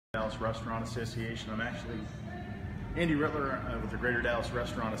Dallas Restaurant Association. I'm actually Andy Rittler with the Greater Dallas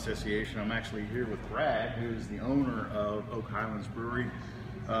Restaurant Association. I'm actually here with Brad, who's the owner of Highlands Brewery.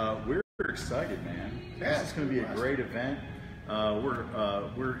 We're excited, man. Yeah, this is going to be a great event.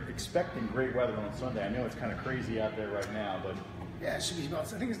 We're expecting great weather on Sunday. I know it's kind of crazy out there right now, but yeah, it should be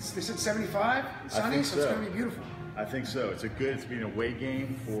about, I think they said 75 sunny, so it's going to be beautiful. I think so. It's being a away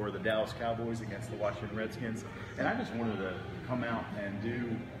game for the Dallas Cowboys against the Washington Redskins, and I just wanted to come out and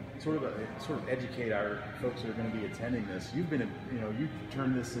do sort of educate our folks that are going to be attending this. You've been, you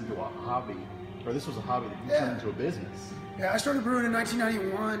turned this into a hobby, or this was a hobby that you turned into a business. Yeah, I started brewing in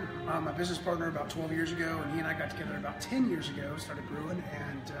 1991. My business partner about 12 years ago, and he and I got together about 10 years ago. Started brewing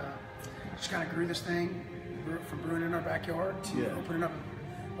and just kind of grew this thing from brewing in our backyard to opening up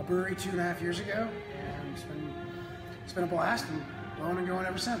a brewery 2.5 years ago, and it's been a blast and blowing and going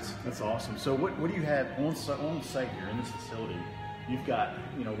ever since. That's awesome. So what do you have on site here in this facility? You've got,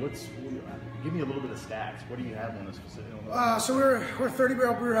 give me a little bit of stats. What do you have on this facility? So we're a 30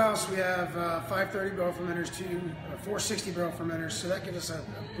 barrel brew house. We have 5 30 barrel fermenters, 4 60 barrel fermenters. So that gives us a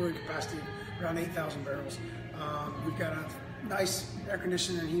brewing capacity of around 8,000 barrels. We've got a nice air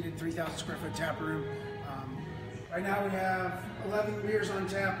conditioned and heated 3,000 square foot tap room. Right now we have 11 beers on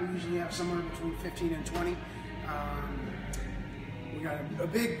tap. We usually have somewhere between 15 and 20. We got a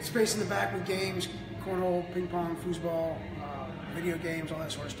big space in the back with games, cornhole, ping pong, foosball, video games, all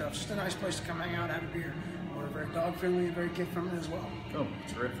that sort of stuff. Just a nice place to come hang out, have a beer. We're very dog friendly and very kid friendly as well. Oh,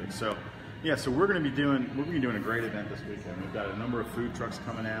 terrific! So, yeah, so we're going to be doing a great event this weekend. We've got a number of food trucks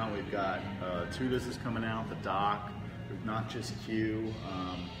coming out. We've got Tuda's is coming out, the Dock. We've Not Just Q.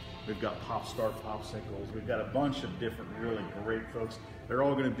 We've got Pop Star Popsicles. We've got a bunch of different really great folks. They're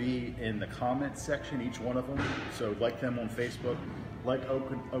all going to be in the comments section, each one of them. So like them on Facebook, like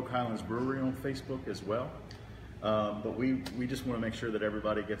Highlands Brewery on Facebook as well. But we just want to make sure that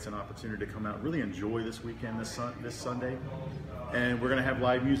everybody gets an opportunity to come out, really enjoy this weekend, this Sunday. And we're going to have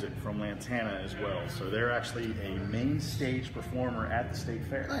live music from Lantana as well. So they're actually a main stage performer at the State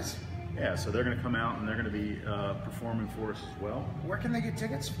Fair. Nice. Yeah, so they're going to come out and they're going to be performing for us as well. Where can they get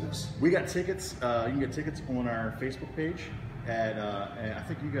tickets for this? We got tickets. You can get tickets on our Facebook page, and I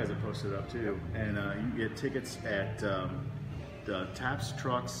think you guys have posted it up too. And you can get tickets at the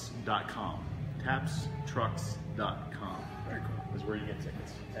tapstrucks.com. Tapstrucks.com. Very cool. Is where you get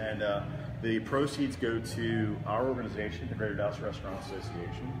tickets. And the proceeds go to our organization, the Greater Dallas Restaurant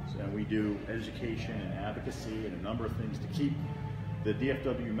Association. And we do education and advocacy and a number of things to keep the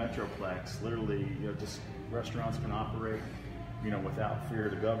DFW Metroplex, literally, just restaurants can operate, without fear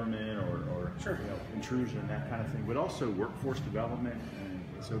of the government or intrusion and that kind of thing, but also workforce development. And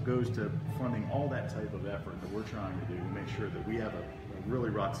so it goes to funding all that type of effort that we're trying to do to make sure that we have a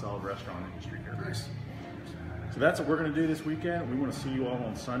really rock solid restaurant industry here. Nice. So that's what we're going to do this weekend. We want to see you all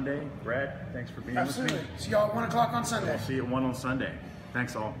on Sunday. Brad, thanks for being with me. See y'all at 1 o'clock on Sunday. I'll see you at 1 on Sunday.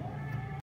 Thanks all.